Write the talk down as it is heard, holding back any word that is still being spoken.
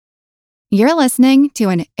You're listening to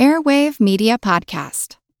an Airwave Media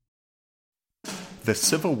Podcast. The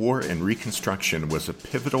Civil War and Reconstruction was a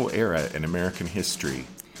pivotal era in American history.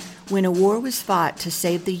 When a war was fought to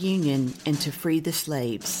save the Union and to free the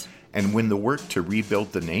slaves. And when the work to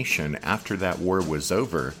rebuild the nation after that war was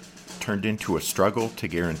over turned into a struggle to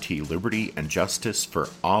guarantee liberty and justice for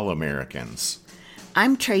all Americans.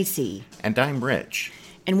 I'm Tracy. And I'm Rich.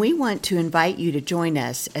 And we want to invite you to join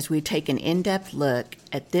us as we take an in-depth look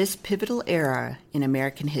at this pivotal era in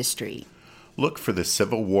American history. Look for the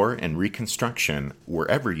Civil War and Reconstruction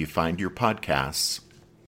wherever you find your podcasts.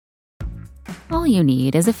 All you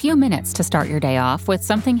need is a few minutes to start your day off with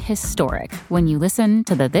something historic when you listen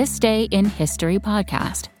to the This Day in History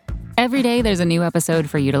podcast. Every day there's a new episode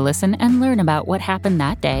for you to listen and learn about what happened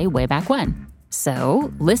that day way back when.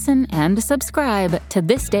 So listen and subscribe to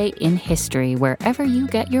This Day in History wherever you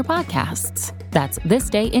get your podcasts. That's This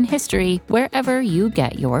Day in History wherever you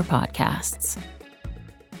get your podcasts.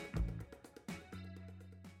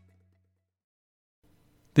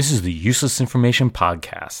 This is the Useless Information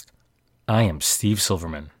Podcast. I am Steve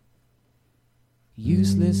Silverman.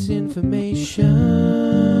 Useless information.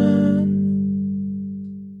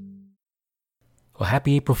 Well,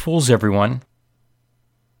 happy April Fools, everyone.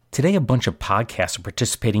 Today, a bunch of podcasts are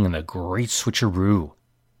participating in the Great Switcheroo.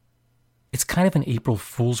 It's kind of an April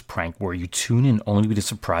Fool's prank where you tune in only to be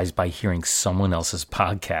surprised by hearing someone else's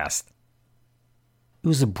podcast. It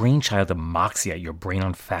was the brainchild of Moxie at Your Brain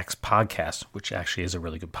on Facts podcast, which actually is a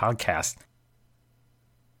really good podcast,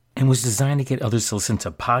 and was designed to get others to listen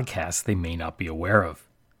to podcasts they may not be aware of.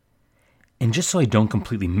 And just so I don't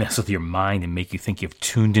completely mess with your mind and make you think you've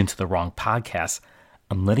tuned into the wrong podcast,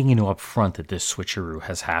 I'm letting you know up front that this switcheroo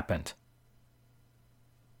has happened.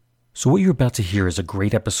 So what you're about to hear is a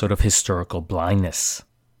great episode of Historical Blindness.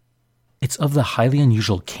 It's of the highly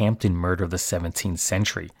unusual Camden murder of the 17th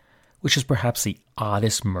century, which is perhaps the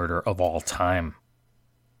oddest murder of all time.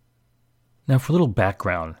 Now, for a little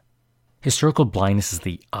background, Historical Blindness is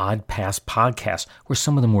the Odd Past podcast where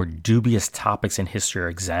some of the more dubious topics in history are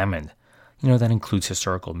examined. That includes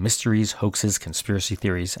historical mysteries, hoaxes, conspiracy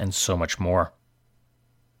theories, and so much more.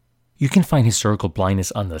 You can find Historical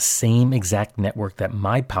Blindness on the same exact network that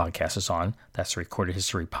my podcast is on, that's the Recorded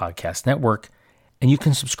History Podcast Network, and you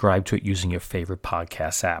can subscribe to it using your favorite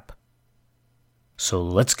podcast app. So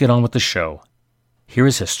let's get on with the show. Here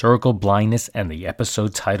is Historical Blindness and the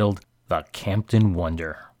episode titled The Camden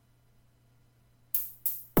Wonder.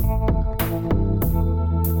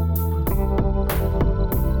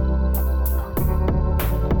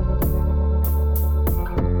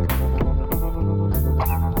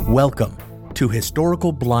 Welcome to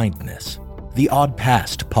Historical Blindness, the Odd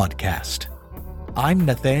Past podcast. I'm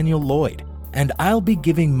Nathaniel Lloyd, and I'll be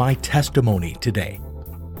giving my testimony today.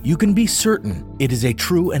 You can be certain it is a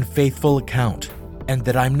true and faithful account, and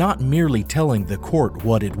that I'm not merely telling the court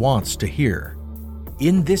what it wants to hear.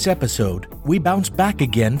 In this episode, we bounce back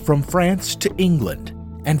again from France to England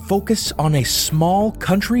and focus on a small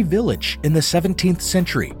country village in the 17th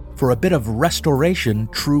century for a bit of restoration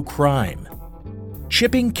true crime.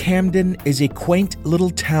 Chipping Campden is a quaint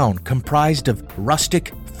little town comprised of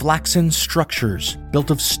rustic, flaxen structures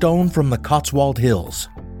built of stone from the Cotswold Hills.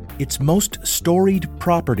 Its most storied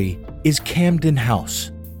property is Camden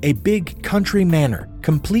House, a big country manor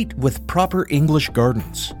complete with proper English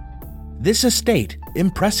gardens. This estate,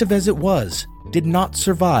 impressive as it was, did not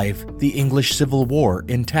survive the English Civil War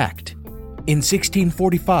intact. In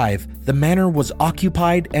 1645, the manor was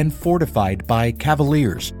occupied and fortified by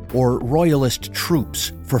Cavaliers, or Royalist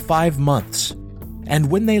troops, for 5 months. And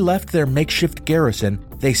when they left their makeshift garrison,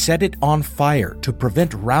 they set it on fire to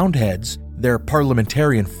prevent Roundheads, their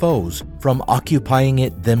parliamentarian foes, from occupying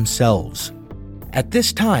it themselves. At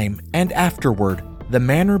this time and afterward, the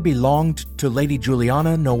manor belonged to Lady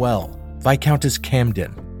Juliana Noel, Viscountess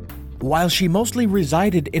Camden. While she mostly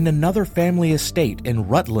resided in another family estate in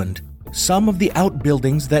Rutland, some of the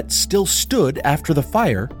outbuildings that still stood after the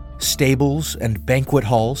fire, stables and banquet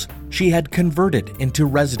halls, she had converted into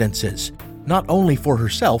residences, not only for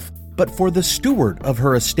herself, but for the steward of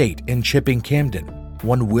her estate in Chipping Campden,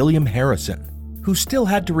 one William Harrison, who still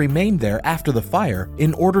had to remain there after the fire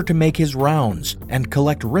in order to make his rounds and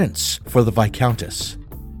collect rents for the Viscountess.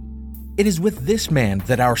 It is with this man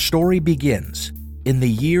that our story begins, in the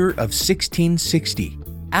year of 1660,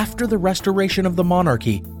 after the restoration of the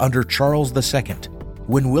monarchy under Charles II,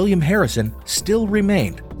 when William Harrison still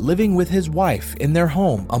remained living with his wife in their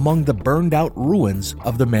home among the burned-out ruins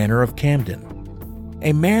of the Manor of Camden.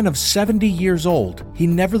 A man of 70 years old, he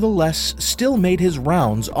nevertheless still made his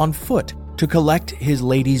rounds on foot to collect his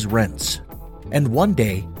lady's rents. And one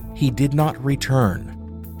day, he did not return.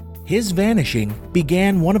 his vanishing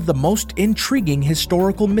began one of the most intriguing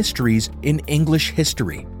historical mysteries in English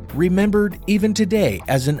history, remembered even today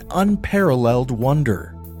as an unparalleled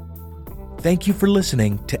wonder. Thank you for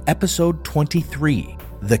listening to episode 23,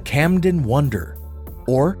 The Camden Wonder,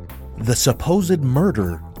 or The Supposed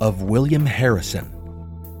Murder of William Harrison.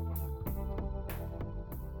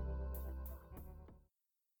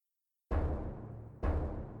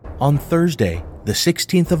 On Thursday, the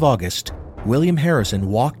 16th of August, William Harrison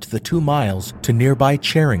walked the 2 miles to nearby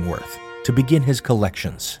Charingworth to begin his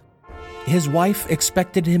collections. His wife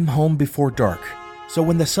expected him home before dark, so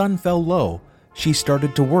when the sun fell low, she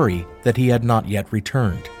started to worry that he had not yet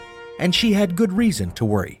returned. And she had good reason to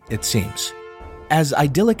worry, it seems. As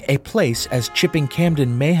idyllic a place as Chipping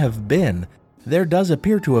Campden may have been, there does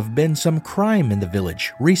appear to have been some crime in the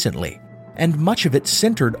village recently, and much of it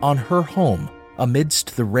centered on her home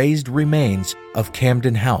amidst the razed remains of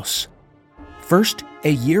Camden House. First,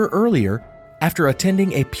 a year earlier, after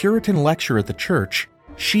attending a Puritan lecture at the church,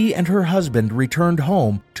 she and her husband returned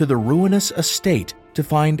home to the ruinous estate to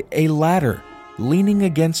find a ladder leaning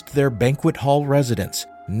against their banquet hall residence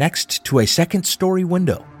next to a second-story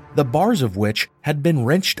window, the bars of which had been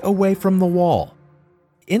wrenched away from the wall.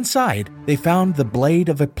 Inside, they found the blade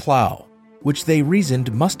of a plow, which they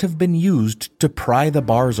reasoned must have been used to pry the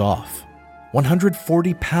bars off.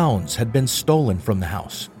 140 pounds had been stolen from the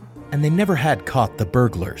house, and they never had caught the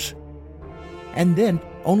burglars. And then,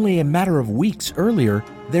 only a matter of weeks earlier,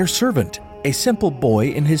 their servant, a simple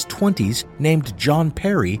boy in his 20s named John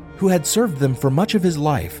Perry, who had served them for much of his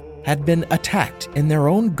life, had been attacked in their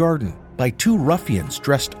own garden by 2 ruffians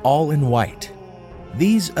dressed all in white.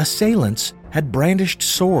 These assailants had brandished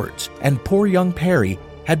swords, and poor young Perry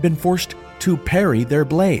had been forced to parry their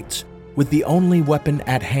blades with the only weapon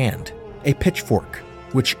at hand, a pitchfork,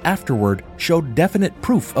 which afterward showed definite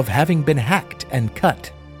proof of having been hacked and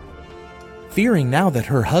cut. Fearing now that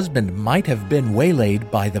her husband might have been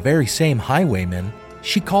waylaid by the very same highwaymen,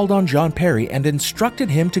 she called on John Perry and instructed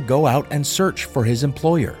him to go out and search for his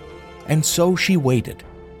employer. And so she waited,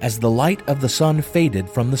 as the light of the sun faded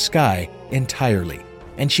from the sky entirely,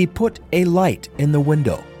 and she put a light in the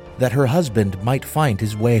window that her husband might find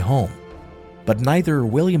his way home. But neither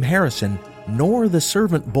William Harrison nor the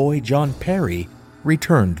servant boy John Perry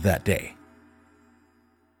returned that day.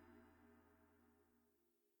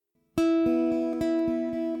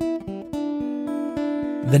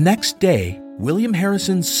 The next day, William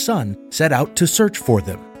Harrison's son set out to search for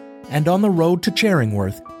them, and on the road to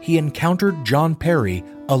Charingworth, he encountered John Perry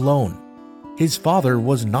alone. His father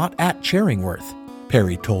was not at Charingworth,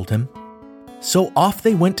 Perry told him. So off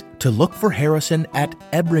they went to look for Harrison at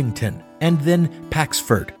Ebrington and then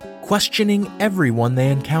Paxford, questioning everyone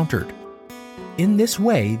they encountered. In this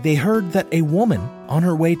way, they heard that a woman on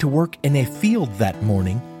her way to work in a field that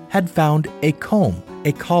morning had found a comb,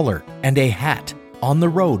 a collar, and a hat on the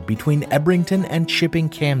road between Ebrington and Chipping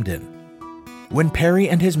Campden. When Perry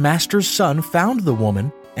and his master's son found the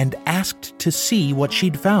woman and asked to see what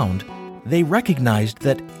she'd found, they recognized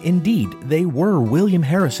that indeed they were William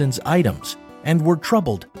Harrison's items and were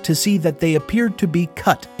troubled to see that they appeared to be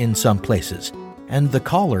cut in some places, and the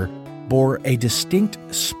collar bore a distinct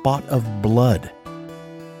spot of blood.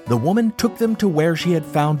 The woman took them to where she had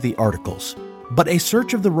found the articles, but a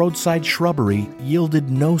search of the roadside shrubbery yielded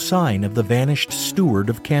no sign of the vanished steward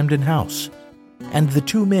of Camden House, and the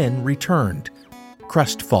 2 men returned,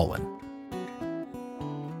 crestfallen.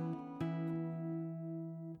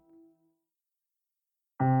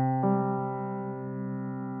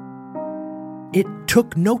 It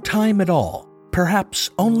took no time at all, perhaps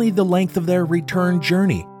only the length of their return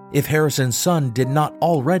journey, if Harrison's son did not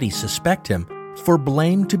already suspect him, for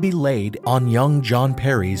blame to be laid on young John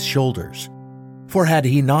Perry's shoulders. For had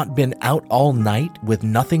he not been out all night with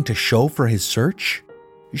nothing to show for his search?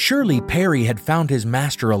 Surely Perry had found his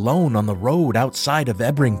master alone on the road outside of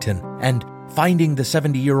Ebrington, and finding the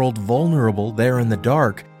 70-year-old vulnerable there in the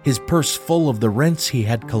dark, his purse full of the rents he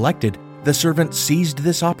had collected, the servant seized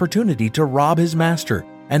this opportunity to rob his master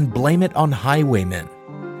and blame it on highwaymen.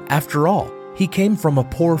 After all, he came from a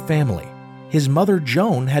poor family. His mother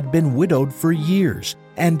Joan had been widowed for years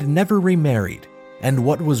and never remarried, and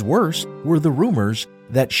what was worse were the rumors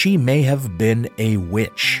that she may have been a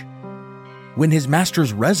witch. When his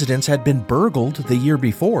master's residence had been burgled the year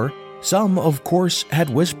before, some, of course, had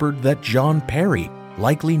whispered that John Perry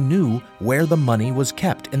likely knew where the money was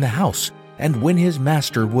kept in the house and when his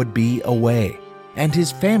master would be away, and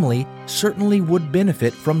his family certainly would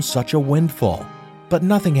benefit from such a windfall. But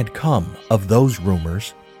nothing had come of those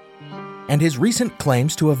rumors. And his recent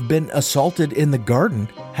claims to have been assaulted in the garden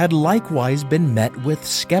had likewise been met with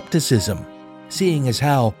skepticism, seeing as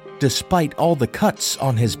how, despite all the cuts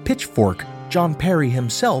on his pitchfork, John Perry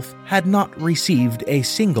himself had not received a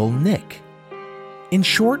single nick. In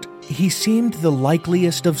short, he seemed the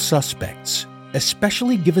likeliest of suspects,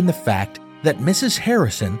 especially given the fact that Mrs.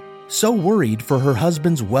 Harrison, so worried for her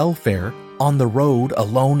husband's welfare, on the road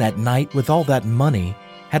alone at night with all that money,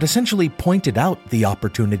 had essentially pointed out the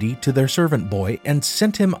opportunity to their servant boy and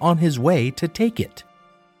sent him on his way to take it.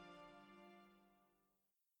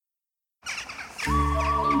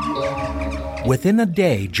 Within a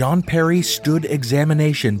day, John Perry stood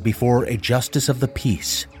examination before a justice of the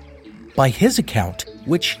peace. By his account,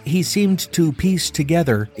 which he seemed to piece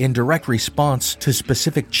together in direct response to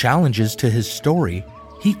specific challenges to his story,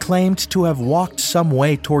 he claimed to have walked some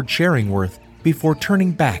way toward Charingworth before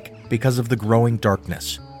turning back because of the growing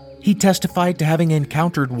darkness. He testified to having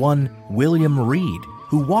encountered one William Reed,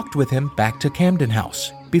 who walked with him back to Camden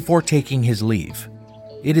House before taking his leave.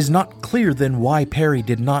 It is not clear then why Perry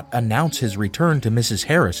did not announce his return to Mrs.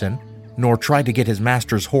 Harrison, nor try to get his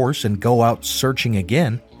master's horse and go out searching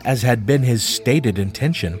again, as had been his stated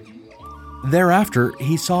intention. Thereafter,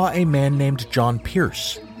 he saw a man named John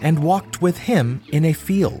Pierce and walked with him in a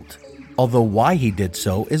field, although why he did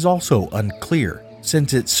so is also unclear,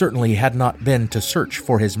 since it certainly had not been to search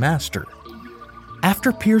for his master.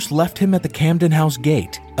 After Pierce left him at the Camden House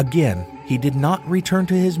gate, again, he did not return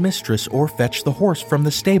to his mistress or fetch the horse from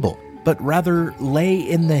the stable, but rather lay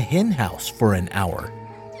in the hen house for an hour.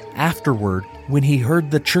 Afterward, when he heard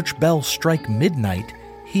the church bell strike midnight,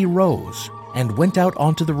 he rose and went out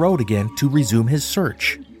onto the road again to resume his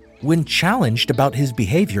search. When challenged about his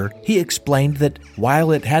behavior, he explained that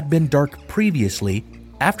while it had been dark previously,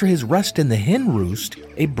 after his rest in the hen roost,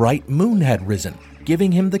 a bright moon had risen,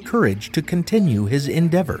 giving him the courage to continue his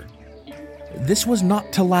endeavor. This was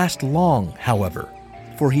not to last long, however,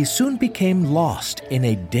 for he soon became lost in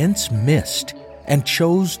a dense mist and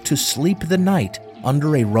chose to sleep the night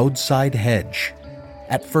under a roadside hedge.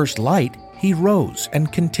 At first light, he rose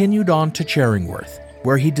and continued on to Charingworth,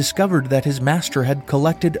 where he discovered that his master had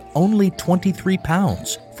collected only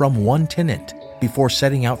 £23 from one tenant before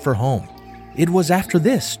setting out for home. It was after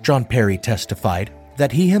this, John Perry testified,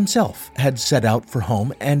 that he himself had set out for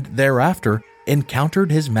home and thereafter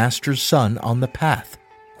encountered his master's son on the path,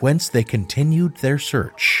 whence they continued their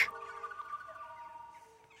search.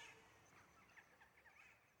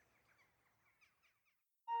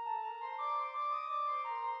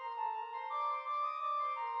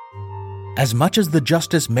 As much as the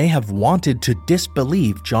justice may have wanted to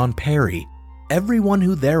disbelieve John Perry, everyone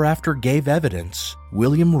who thereafter gave evidence,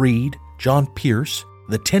 William Reed, John Pierce,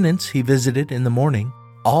 the tenants he visited in the morning,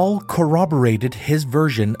 all corroborated his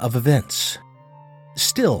version of events.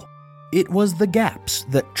 Still, it was the gaps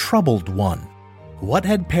that troubled one. What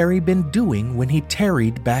had Perry been doing when he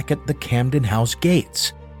tarried back at the Camden House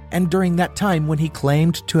gates, and during that time when he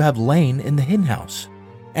claimed to have lain in the hen house?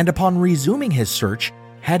 And upon resuming his search,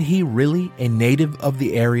 had he really, a native of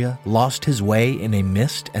the area, lost his way in a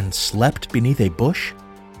mist and slept beneath a bush?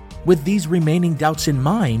 With these remaining doubts in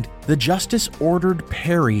mind, the justice ordered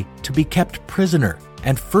Perry to be kept prisoner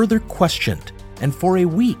and further questioned, and for a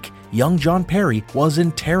week, young John Perry was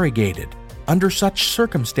interrogated under such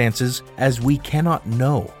circumstances as we cannot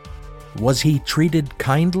know. Was he treated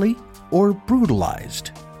kindly or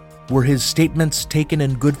brutalized? Were his statements taken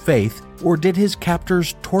in good faith, or did his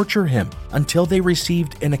captors torture him until they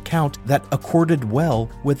received an account that accorded well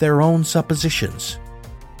with their own suppositions?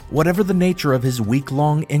 Whatever the nature of his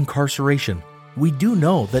week-long incarceration, we do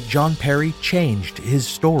know that John Perry changed his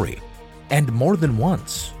story, and more than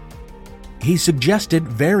once. He suggested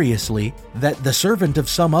variously that the servant of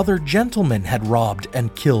some other gentleman had robbed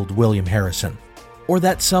and killed William Harrison, or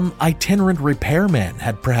that some itinerant repairman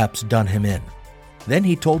had perhaps done him in. Then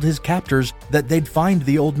he told his captors that they'd find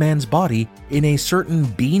the old man's body in a certain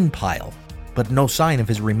bean pile, but no sign of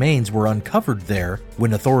his remains were uncovered there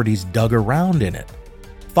when authorities dug around in it.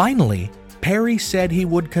 Finally, Perry said he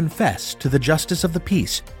would confess to the justice of the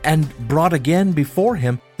peace, and brought again before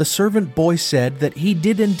him, the servant boy said that he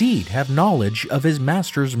did indeed have knowledge of his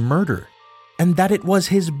master's murder, and that it was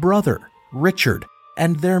his brother, Richard,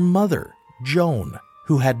 and their mother, Joan,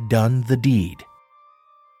 who had done the deed.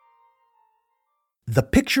 The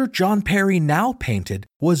picture John Perry now painted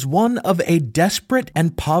was one of a desperate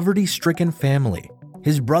and poverty-stricken family.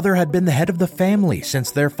 His brother had been the head of the family since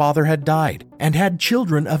their father had died, and had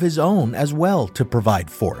children of his own as well to provide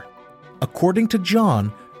for. According to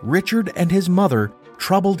John, Richard and his mother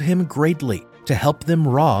troubled him greatly to help them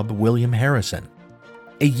rob William Harrison.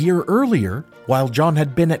 A year earlier, while John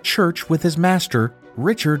had been at church with his master,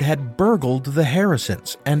 Richard had burgled the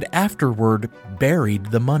Harrisons and afterward buried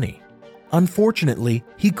the money. Unfortunately,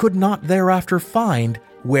 he could not thereafter find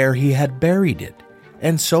where he had buried it,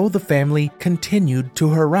 and so the family continued to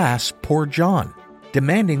harass poor John,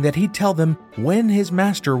 demanding that he tell them when his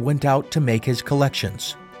master went out to make his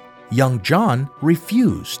collections. Young John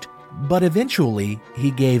refused, but eventually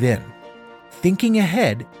he gave in. Thinking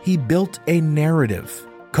ahead, he built a narrative,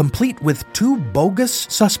 complete with 2 bogus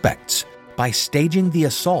suspects, by staging the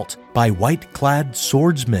assault by white-clad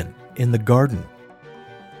swordsmen in the garden.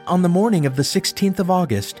 On the morning of the 16th of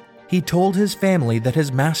August, he told his family that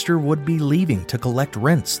his master would be leaving to collect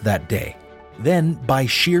rents that day. Then, by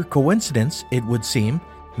sheer coincidence, it would seem,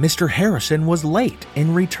 Mr. Harrison was late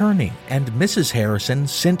in returning, and Mrs. Harrison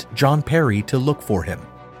sent John Perry to look for him.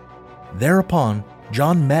 Thereupon,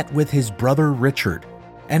 John met with his brother Richard,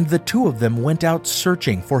 and the 2 of them went out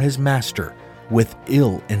searching for his master with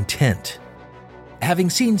ill intent.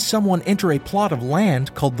 Having seen someone enter a plot of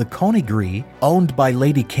land called the Conygree, owned by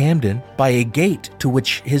Lady Camden, by a gate to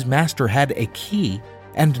which his master had a key,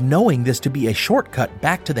 and knowing this to be a shortcut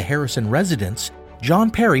back to the Harrison residence,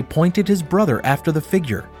 John Perry pointed his brother after the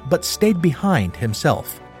figure, but stayed behind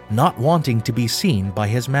himself, not wanting to be seen by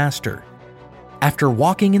his master. After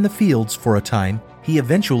walking in the fields for a time, he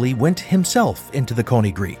eventually went himself into the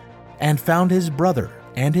Conygree, and found his brother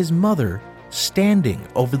and his mother standing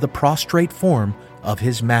over the prostrate form of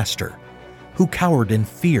his master, who cowered in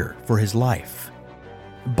fear for his life.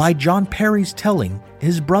 By John Perry's telling,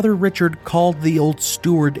 his brother Richard called the old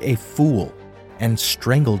steward a fool and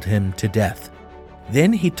strangled him to death.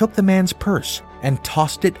 Then he took the man's purse and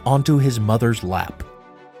tossed it onto his mother's lap.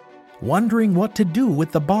 Wondering what to do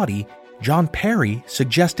with the body, John Perry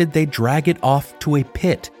suggested they drag it off to a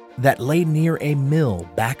pit that lay near a mill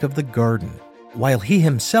back of the garden, while he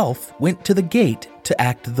himself went to the gate to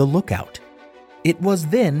act the lookout. It was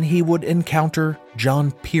then he would encounter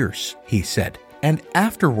John Pierce, he said, and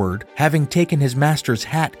afterward, having taken his master's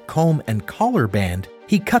hat, comb, and collar band,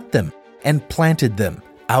 he cut them and planted them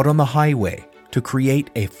out on the highway to create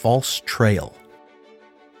a false trail.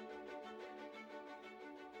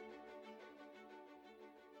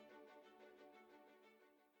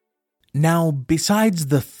 Now, besides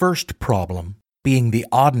the first problem, being the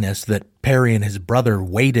oddness that Perry and his brother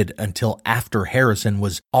waited until after Harrison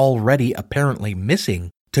was already apparently missing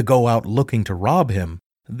to go out looking to rob him,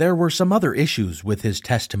 there were some other issues with his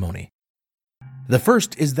testimony. The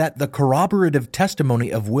first is that the corroborative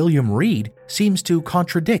testimony of William Reed seems to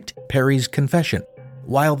contradict Perry's confession.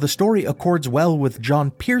 While the story accords well with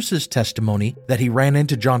John Pierce's testimony that he ran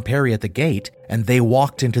into John Perry at the gate and they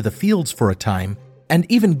walked into the fields for a time, and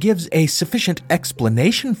even gives a sufficient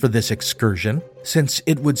explanation for this excursion, since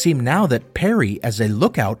it would seem now that Perry, as a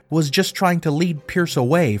lookout, was just trying to lead Pierce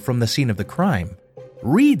away from the scene of the crime.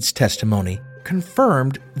 Reed's testimony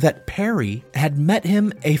confirmed that Perry had met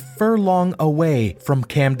him a furlong away from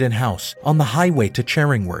Camden House on the highway to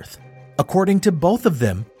Charingworth. According to both of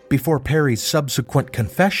them, before Perry's subsequent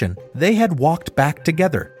confession, they had walked back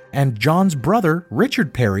together, and John's brother,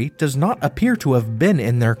 Richard Perry, does not appear to have been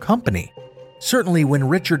in their company. Certainly when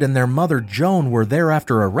Richard and their mother Joan were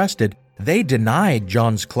thereafter arrested, they denied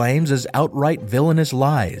John's claims as outright villainous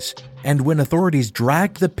lies, and when authorities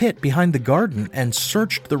dragged the pit behind the garden and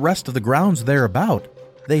searched the rest of the grounds thereabout,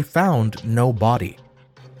 they found no body.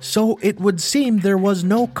 So it would seem there was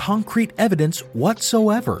no concrete evidence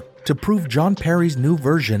whatsoever to prove John Perry's new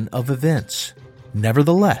version of events.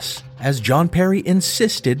 Nevertheless, as John Perry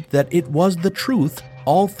insisted that it was the truth,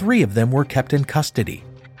 all 3 of them were kept in custody.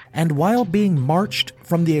 And while being marched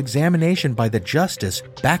from the examination by the justice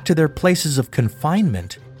back to their places of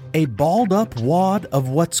confinement, a balled-up wad of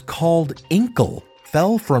what's called inkle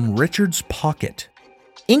fell from Richard's pocket.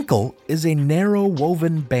 Inkle is a narrow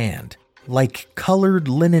woven band, like colored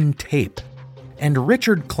linen tape, and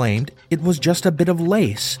Richard claimed it was just a bit of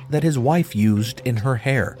lace that his wife used in her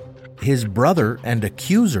hair. His brother and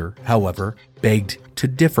accuser, however, begged to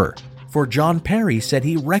differ, for John Perry said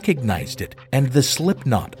he recognized it and the slip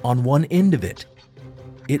knot on one end of it.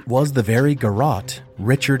 It was the very garrote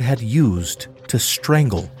Richard had used to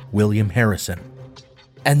strangle William Harrison.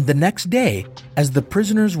 And the next day, as the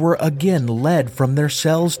prisoners were again led from their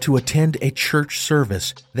cells to attend a church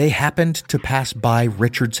service, they happened to pass by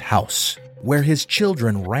Richard's house, where his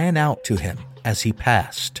children ran out to him as he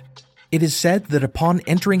passed. It is said that upon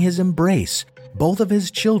entering his embrace, both of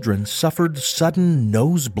his children suffered sudden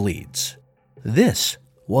nosebleeds. This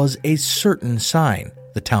was a certain sign,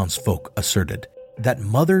 the townsfolk asserted, that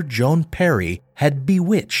Mother Joan Perry had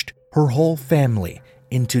bewitched her whole family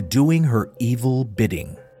into doing her evil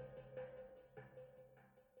bidding.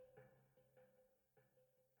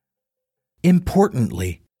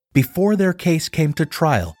 Importantly, before their case came to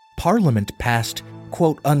trial, Parliament passed,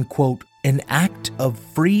 quote-unquote, an act of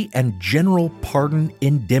free and general pardon,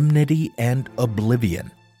 indemnity, and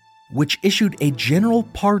oblivion, which issued a general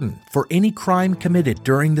pardon for any crime committed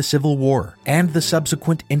during the Civil War and the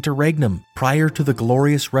subsequent interregnum prior to the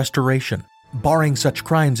Glorious Restoration, barring such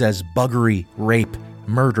crimes as buggery, rape,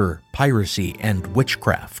 murder, piracy, and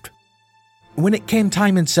witchcraft. When it came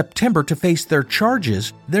time in September to face their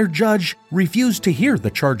charges, their judge refused to hear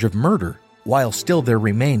the charge of murder, while still there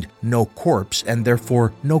remained no corpse and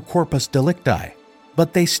therefore no corpus delicti.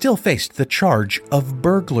 But they still faced the charge of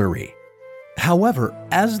burglary. However,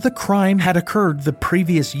 as the crime had occurred the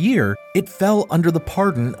previous year, it fell under the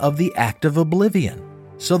pardon of the Act of Oblivion.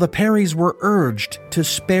 So the Perrys were urged to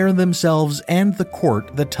spare themselves and the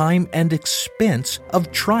court the time and expense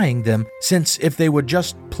of trying them, since if they would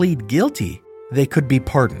just plead guilty, they could be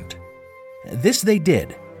pardoned. This they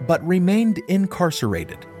did, but remained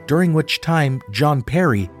incarcerated, during which time John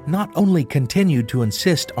Perry not only continued to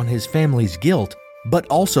insist on his family's guilt, but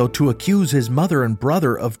also to accuse his mother and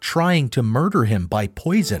brother of trying to murder him by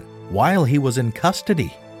poison while he was in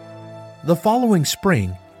custody. The following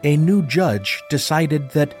spring, a new judge decided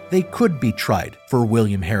that they could be tried for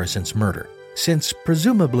William Harrison's murder, since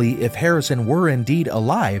presumably if Harrison were indeed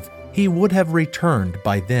alive, he would have returned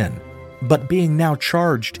by then. But being now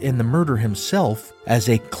charged in the murder himself as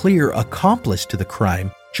a clear accomplice to the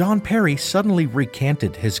crime, John Perry suddenly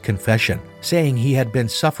recanted his confession, saying he had been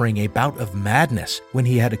suffering a bout of madness when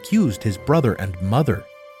he had accused his brother and mother.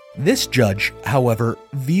 This judge, however,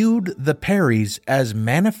 viewed the Perrys as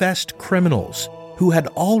manifest criminals who had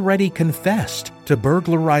already confessed to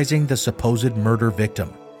burglarizing the supposed murder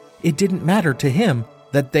victim. It didn't matter to him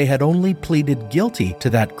that they had only pleaded guilty to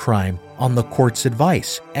that crime on the court's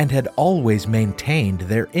advice and had always maintained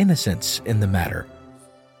their innocence in the matter.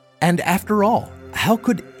 And after all, how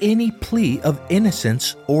could any plea of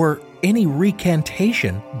innocence or any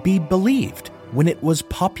recantation be believed when it was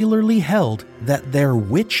popularly held that their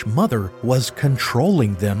witch mother was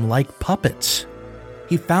controlling them like puppets?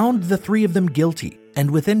 He found the three of them guilty,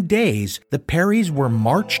 and within days, the Perrys were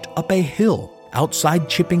marched up a hill outside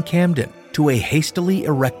Chipping Campden to a hastily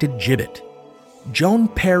erected gibbet. Joan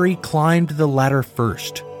Perry climbed the ladder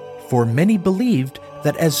first, for many believed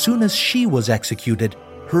that as soon as she was executed,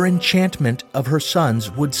 her enchantment of her sons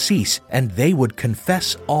would cease and they would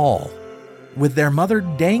confess all. With their mother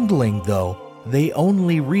dangling, though, they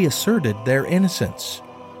only reasserted their innocence.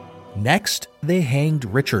 Next, they hanged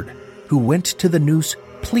Richard, who went to the noose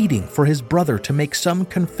pleading for his brother to make some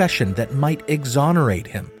confession that might exonerate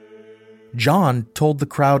him. John told the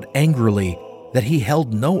crowd angrily that he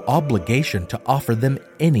held no obligation to offer them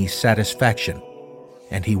any satisfaction,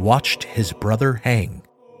 and he watched his brother hang.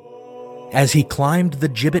 As he climbed the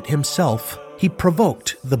gibbet himself, he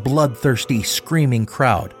provoked the bloodthirsty, screaming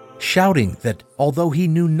crowd, shouting that although he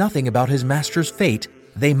knew nothing about his master's fate,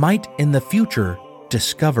 they might in the future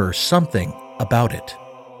discover something about it.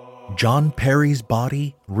 John Perry's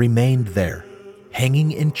body remained there,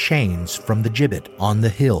 hanging in chains from the gibbet on the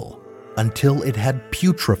hill, until it had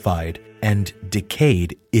putrefied and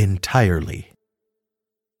decayed entirely.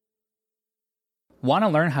 Want to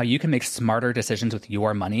learn how you can make smarter decisions with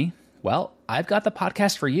your money? Well, I've got the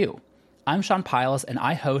podcast for you. I'm Sean Piles, and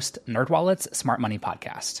I host NerdWallet's Smart Money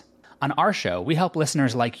Podcast. On our show, we help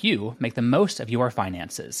listeners like you make the most of your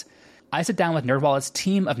finances. I sit down with NerdWallet's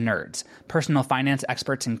team of nerds, personal finance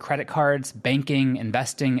experts in credit cards, banking,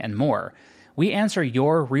 investing, and more. We answer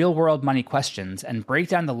your real-world money questions and break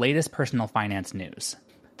down the latest personal finance news.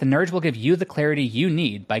 The nerds will give you the clarity you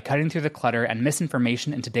need by cutting through the clutter and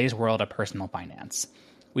misinformation in today's world of personal finance.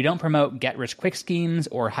 We don't promote get-rich-quick schemes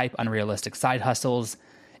or hype unrealistic side hustles.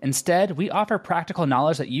 Instead, we offer practical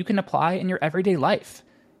knowledge that you can apply in your everyday life.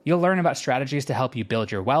 You'll learn about strategies to help you build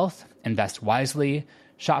your wealth, invest wisely,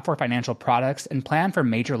 shop for financial products, and plan for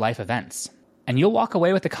major life events. And you'll walk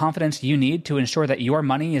away with the confidence you need to ensure that your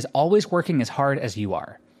money is always working as hard as you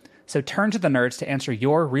are. So turn to the nerds to answer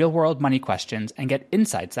your real-world money questions and get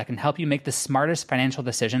insights that can help you make the smartest financial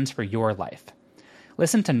decisions for your life.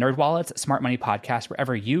 Listen to NerdWallet's Smart Money Podcast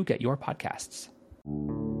wherever you get your podcasts.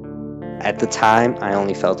 At the time, I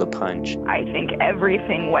only felt a punch. I think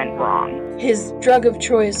everything went wrong. His drug of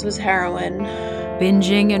choice was heroin.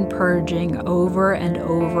 Binging and purging over and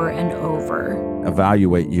over and over.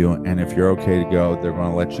 Evaluate you, and if you're okay to go, they're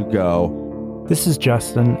going to let you go. This is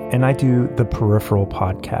Justin, and I do the Peripheral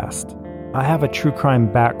podcast. I have a true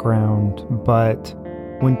crime background, but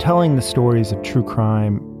when telling the stories of true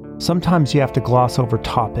crime, sometimes you have to gloss over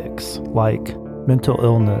topics like mental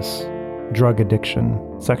illness, drug addiction,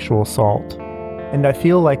 sexual assault. And I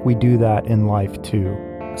feel like we do that in life too.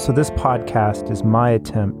 So this podcast is my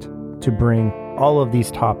attempt to bring all of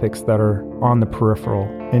these topics that are on the peripheral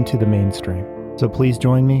into the mainstream. So please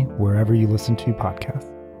join me wherever you listen to podcasts.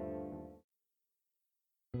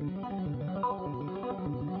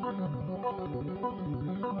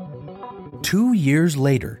 "2 years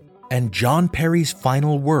later, and John Perry's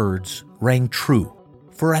final words rang true.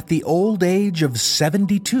 For at the old age of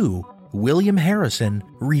 72, William Harrison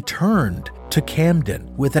returned to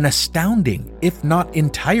Camden with an astounding, if not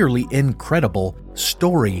entirely incredible,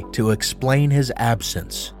 story to explain his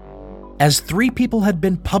absence. As 3 people had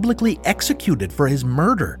been publicly executed for his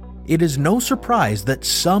murder, it is no surprise that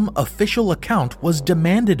some official account was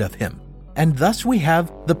demanded of him, and thus we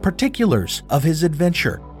have the particulars of his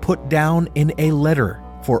adventure put down in a letter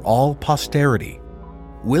for all posterity.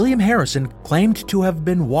 William Harrison claimed to have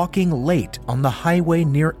been walking late on the highway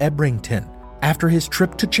near Ebrington after his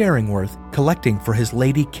trip to Charingworth collecting for his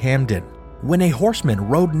Lady Camden, when a horseman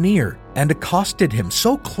rode near and accosted him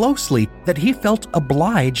so closely that he felt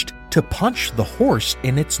obliged to punch the horse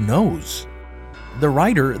in its nose. The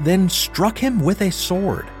rider then struck him with a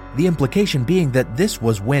sword, the implication being that this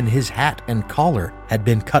was when his hat and collar had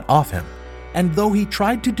been cut off him. And though he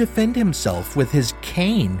tried to defend himself with his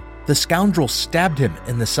cane, the scoundrel stabbed him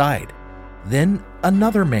in the side. Then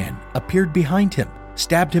another man appeared behind him,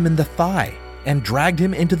 stabbed him in the thigh, and dragged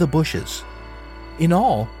him into the bushes. In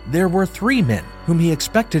all, there were 3 men whom he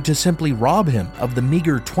expected to simply rob him of the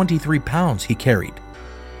meager 23 pounds he carried.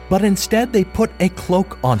 But instead they put a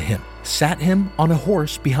cloak on him, sat him on a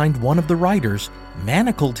horse behind one of the riders,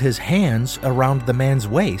 manacled his hands around the man's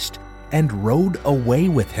waist, and rode away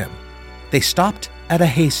with him. They stopped at a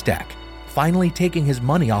haystack, finally taking his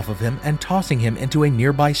money off of him and tossing him into a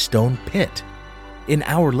nearby stone pit. An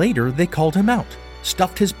hour later, they called him out,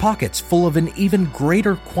 stuffed his pockets full of an even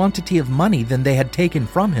greater quantity of money than they had taken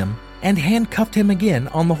from him, and handcuffed him again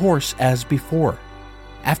on the horse as before.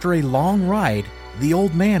 After a long ride, the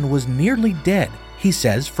old man was nearly dead, he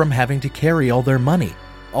says, from having to carry all their money,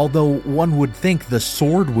 although one would think the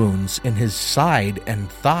sword wounds in his side and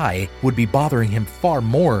thigh would be bothering him far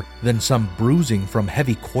more than some bruising from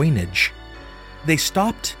heavy coinage. They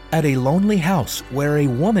stopped at a lonely house where a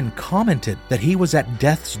woman commented that he was at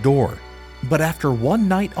death's door, but after one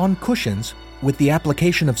night on cushions, with the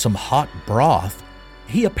application of some hot broth,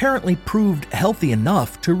 he apparently proved healthy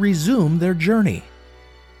enough to resume their journey.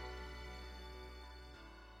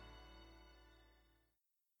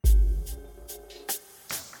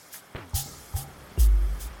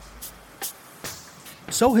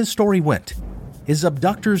 So his story went. His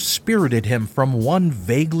abductors spirited him from one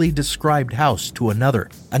vaguely described house to another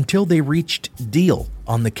until they reached Deal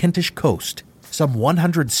on the Kentish coast, some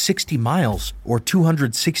 160 miles or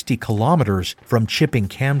 260 kilometers from Chipping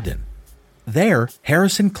Campden. There,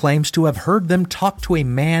 Harrison claims to have heard them talk to a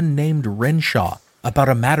man named Renshaw about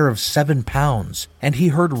a matter of 7 pounds, and he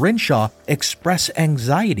heard Renshaw express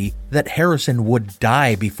anxiety that Harrison would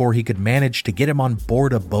die before he could manage to get him on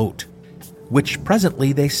board a boat, which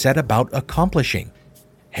presently they set about accomplishing.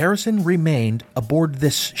 Harrison remained aboard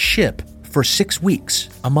this ship for 6 weeks,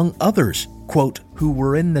 among others, quote, who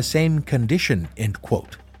were in the same condition, end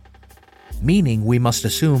quote. Meaning we must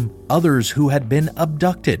assume others who had been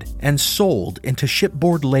abducted and sold into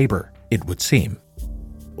shipboard labor, it would seem.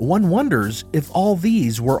 One wonders if all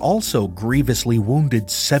these were also grievously wounded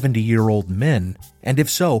 70-year-old men, and if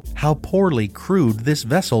so, how poorly crewed this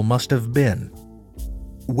vessel must have been.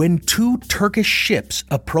 When 2 Turkish ships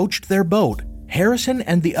approached their boat, Harrison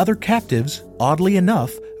and the other captives, oddly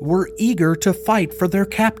enough, were eager to fight for their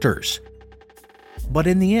captors, but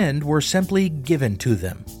in the end were simply given to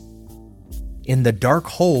them. In the dark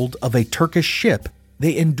hold of a Turkish ship,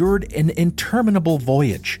 they endured an interminable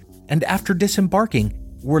voyage, and after disembarking,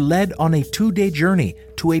 were led on a 2-day journey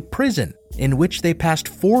to a prison in which they passed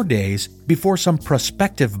 4 days before some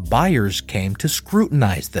prospective buyers came to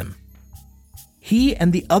scrutinize them. He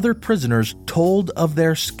and the other prisoners told of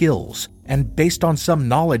their skills, and based on some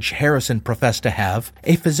knowledge Harrison professed to have,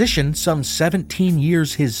 a physician some 17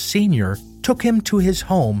 years his senior took him to his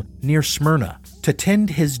home near Smyrna to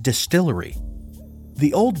tend his distillery.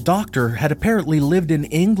 The old doctor had apparently lived in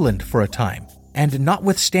England for a time, and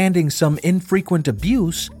notwithstanding some infrequent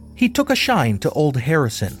abuse, he took a shine to old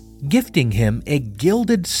Harrison, gifting him a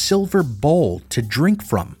gilded silver bowl to drink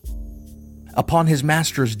from. Upon his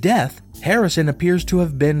master's death, Harrison appears to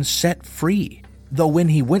have been set free, though when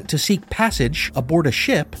he went to seek passage aboard a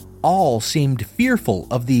ship, all seemed fearful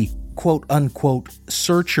of the quote-unquote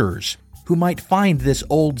searchers who might find this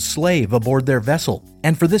old slave aboard their vessel,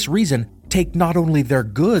 and for this reason take not only their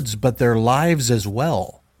goods but their lives as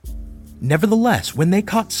well. Nevertheless, when they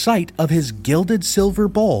caught sight of his gilded silver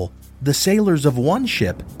bowl, the sailors of one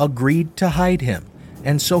ship agreed to hide him,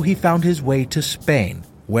 and so he found his way to Spain,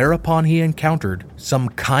 whereupon he encountered some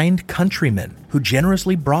kind countrymen who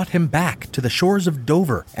generously brought him back to the shores of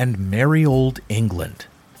Dover and merry old England.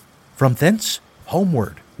 From thence,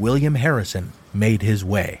 homeward, William Harrison made his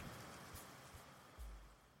way.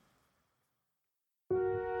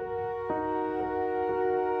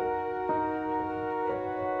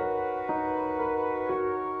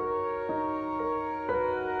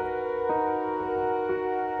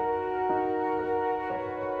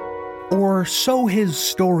 Or so his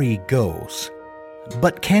story goes.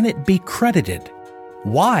 But can it be credited?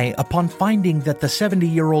 Why, upon finding that the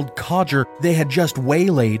 70-year-old codger they had just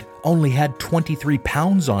waylaid only had 23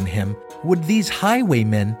 pounds on him, would these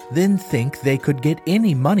highwaymen then think they could get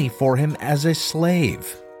any money for him as a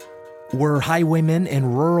slave? Were highwaymen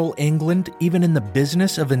in rural England even in the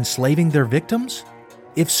business of enslaving their victims?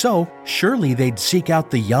 If so, surely they'd seek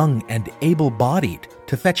out the young and able-bodied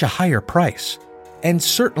to fetch a higher price. And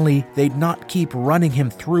certainly they'd not keep running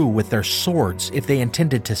him through with their swords if they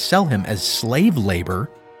intended to sell him as slave labor.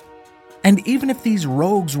 And even if these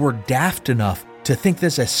rogues were daft enough to think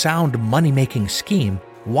this a sound money-making scheme,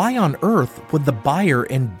 why on earth would the buyer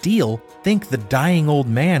and deal think the dying old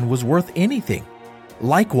man was worth anything?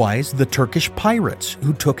 Likewise, the Turkish pirates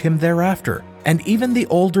who took him thereafter, and even the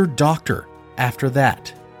older doctor after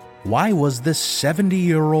that. Why was this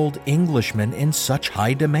 70-year-old Englishman in such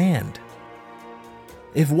high demand?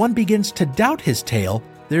 If one begins to doubt his tale,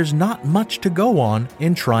 there's not much to go on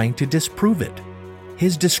in trying to disprove it.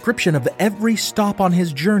 His description of every stop on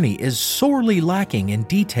his journey is sorely lacking in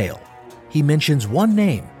detail. He mentions one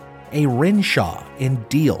name, a Renshaw in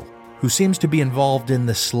Deal, who seems to be involved in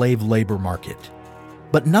the slave labor market.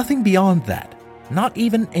 But nothing beyond that, not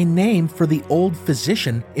even a name for the old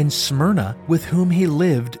physician in Smyrna with whom he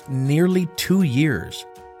lived nearly 2 years.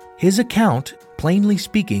 His account, plainly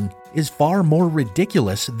speaking, is far more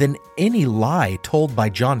ridiculous than any lie told by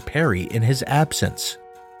John Perry in his absence.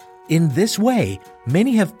 In this way,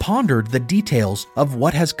 many have pondered the details of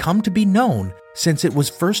what has come to be known since it was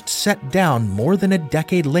first set down more than a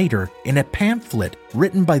decade later in a pamphlet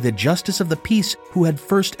written by the Justice of the Peace who had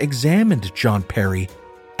first examined John Perry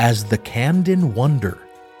as the Camden Wonder.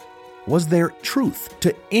 Was there truth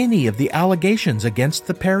to any of the allegations against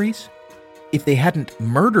the Perrys? If they hadn't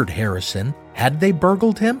murdered Harrison, had they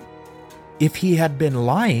burgled him? If he had been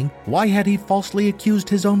lying, why had he falsely accused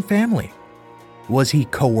his own family? Was he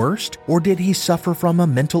coerced, or did he suffer from a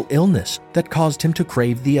mental illness that caused him to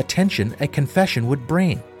crave the attention a confession would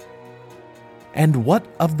bring? And what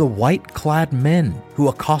of the white-clad men who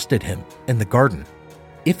accosted him in the garden?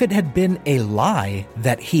 If it had been a lie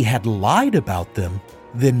that he had lied about them,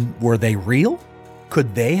 then were they real?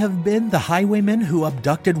 Could they have been the highwaymen who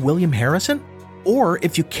abducted William Harrison? Or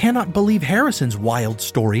if you cannot believe Harrison's wild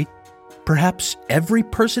story, perhaps every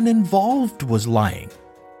person involved was lying.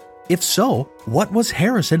 If so, what was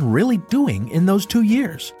Harrison really doing in those 2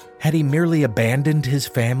 years? Had he merely abandoned his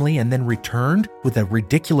family and then returned with a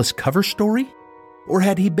ridiculous cover story? Or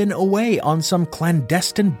had he been away on some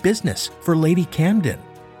clandestine business for Lady Camden?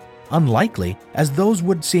 Unlikely, as those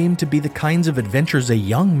would seem to be the kinds of adventures a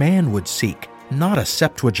young man would seek, not a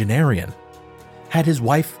septuagenarian. Had his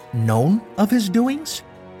wife known of his doings?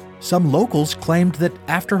 Some locals claimed that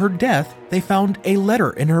after her death, they found a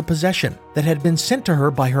letter in her possession that had been sent to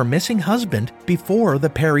her by her missing husband before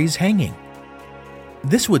the Perrys' hanging.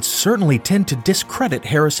 This would certainly tend to discredit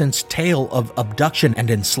Harrison's tale of abduction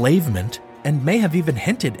and enslavement, and may have even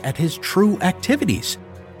hinted at his true activities,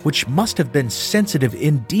 which must have been sensitive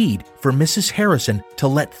indeed for Mrs. Harrison to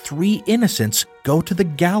let 3 innocents go to the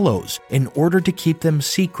gallows in order to keep them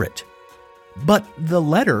secret. But the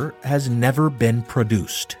letter has never been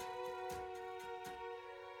produced.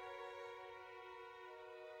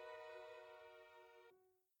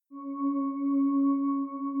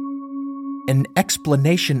 An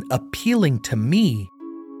explanation appealing to me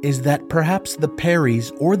is that perhaps the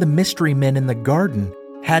Perrys or the mystery men in the garden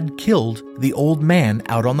had killed the old man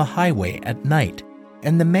out on the highway at night,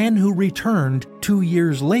 and the man who returned 2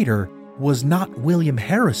 years later was not William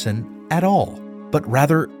Harrison at all, but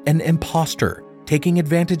rather an imposter taking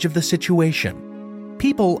advantage of the situation.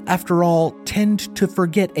 People, after all, tend to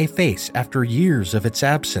forget a face after years of its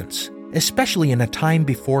absence, especially in a time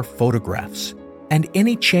before photographs. And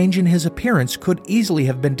any change in his appearance could easily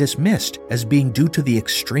have been dismissed as being due to the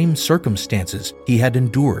extreme circumstances he had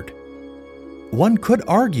endured. One could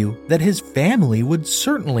argue that his family would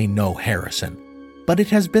certainly know Harrison, but it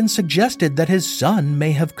has been suggested that his son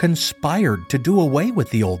may have conspired to do away with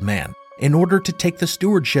the old man in order to take the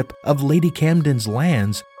stewardship of Lady Camden's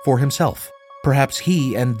lands for himself. Perhaps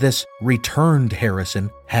he and this returned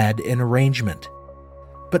Harrison had an arrangement.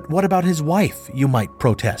 But what about his wife, you might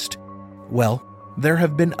protest? Well, there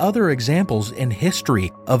have been other examples in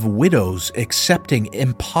history of widows accepting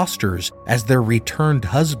impostors as their returned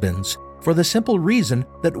husbands for the simple reason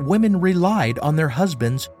that women relied on their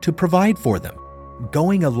husbands to provide for them.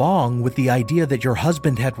 Going along with the idea that your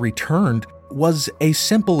husband had returned was a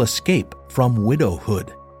simple escape from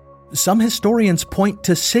widowhood. Some historians point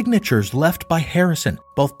to signatures left by Harrison,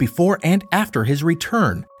 both before and after his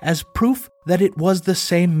return, as proof that it was the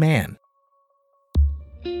same man.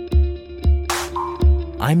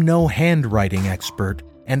 I'm no handwriting expert,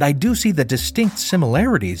 and I do see the distinct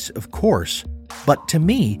similarities, of course, but to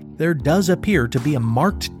me, there does appear to be a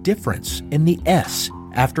marked difference in the S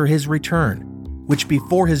after his return, which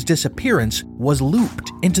before his disappearance was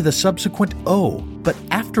looped into the subsequent O, but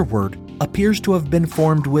afterward appears to have been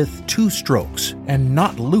formed with 2 strokes and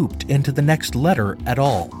not looped into the next letter at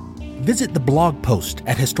all. Visit the blog post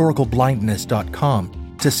at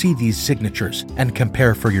historicalblindness.com to see these signatures and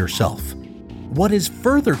compare for yourself. What is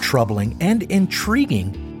further troubling and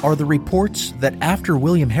intriguing are the reports that after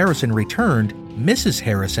William Harrison returned, Mrs.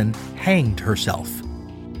 Harrison hanged herself.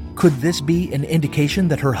 Could this be an indication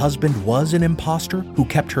that her husband was an impostor who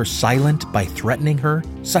kept her silent by threatening her,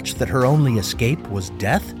 such that her only escape was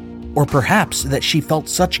death? Or perhaps that she felt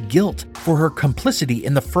such guilt for her complicity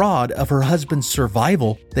in the fraud of her husband's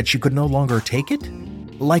survival that she could no longer take it?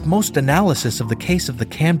 Like most analysis of the case of the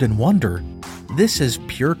Camden Wonder, this is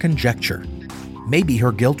pure conjecture. Maybe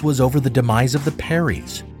her guilt was over the demise of the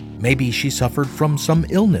Perrys. Maybe she suffered from some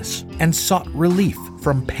illness and sought relief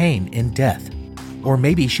from pain in death. Or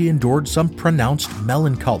maybe she endured some pronounced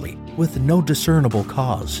melancholy with no discernible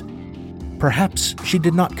cause. Perhaps she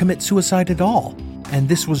did not commit suicide at all, and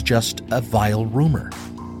this was just a vile rumor.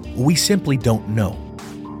 We simply don't know.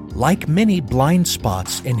 Like many blind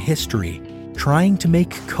spots in history, trying to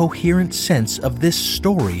make coherent sense of this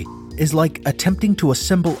story is like attempting to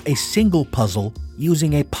assemble a single puzzle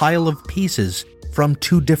using a pile of pieces from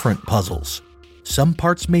 2 different puzzles. Some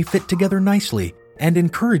parts may fit together nicely and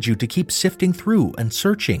encourage you to keep sifting through and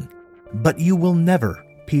searching, but you will never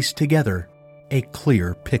piece together a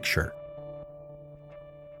clear picture.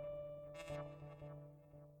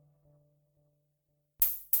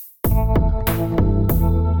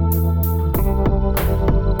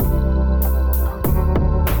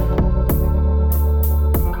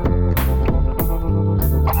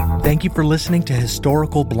 Thank you for listening to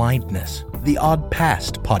Historical Blindness, the Odd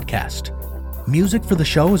Past podcast. Music for the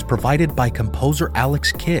show is provided by composer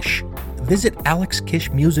Alex Kish. Visit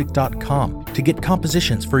alexkishmusic.com to get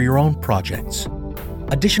compositions for your own projects.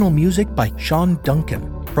 Additional music by Sean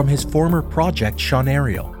Duncan from his former project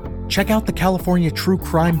Seanario. Check out the California True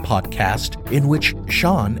Crime podcast, in which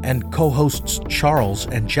Sean and co-hosts Charles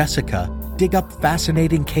and Jessica dig up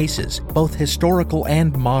fascinating cases, both historical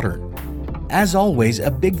and modern. As always,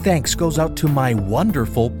 a big thanks goes out to my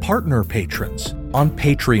wonderful partner patrons on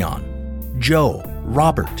Patreon: Joe,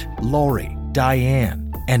 Robert, Lori,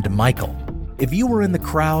 Diane, and Michael. If you were in the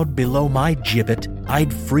crowd below my gibbet,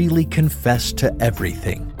 I'd freely confess to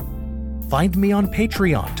everything. Find me on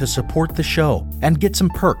Patreon to support the show and get some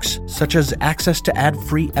perks, such as access to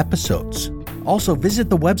ad-free episodes. Also, visit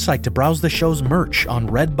the website to browse the show's merch on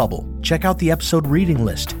Redbubble, check out the episode reading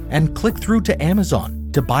list, and click through to Amazon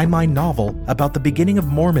to buy my novel about the beginning of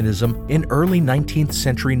Mormonism in early 19th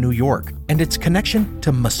century New York and its connection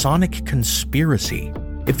to Masonic conspiracy.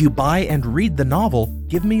 If you buy and read the novel,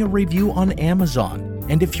 give me a review on Amazon.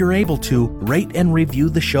 And if you're able to, rate and review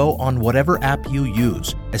the show on whatever app you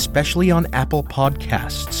use, especially on Apple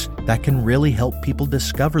Podcasts. That can really help people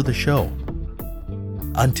discover the show.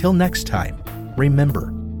 Until next time, remember,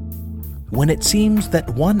 when it seems that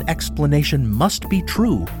one explanation must be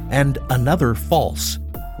true and another false,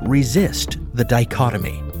 resist the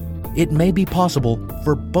dichotomy. It may be possible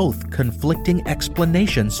for both conflicting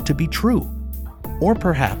explanations to be true, or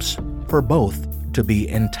perhaps for both to be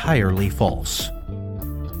entirely false.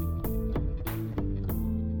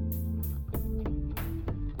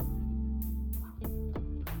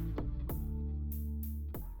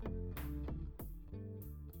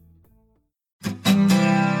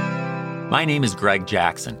 My name is Greg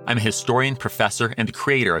Jackson. I'm a historian, professor, and the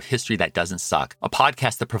creator of History That Doesn't Suck, a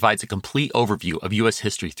podcast that provides a complete overview of U.S.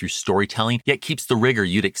 history through storytelling, yet keeps the rigor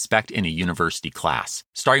you'd expect in a university class.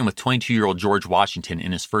 Starting with 22-year-old George Washington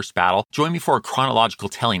in his first battle, join me for a chronological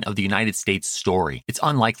telling of the United States story, its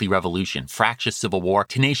unlikely revolution, fractious civil war,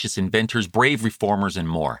 tenacious inventors, brave reformers, and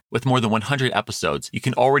more. With more than 100 episodes, you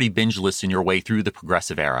can already binge listen your way through the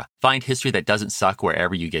progressive era. Find History That Doesn't Suck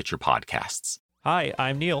wherever you get your podcasts. Hi,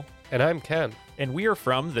 I'm Neil. And I'm Ken. And we are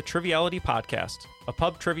from the Triviality Podcast, a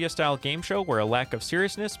pub trivia-style game show where a lack of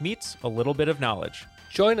seriousness meets a little bit of knowledge.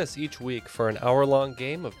 Join us each week for an hour-long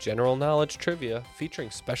game of general knowledge trivia featuring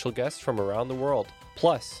special guests from around the world,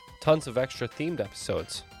 plus tons of extra themed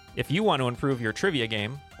episodes. If you want to improve your trivia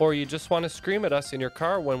game, or you just want to scream at us in your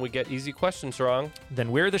car when we get easy questions wrong,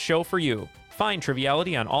 then we're the show for you. Find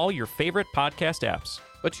Triviality on all your favorite podcast apps.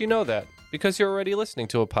 But you know that because you're already listening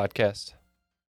to a podcast.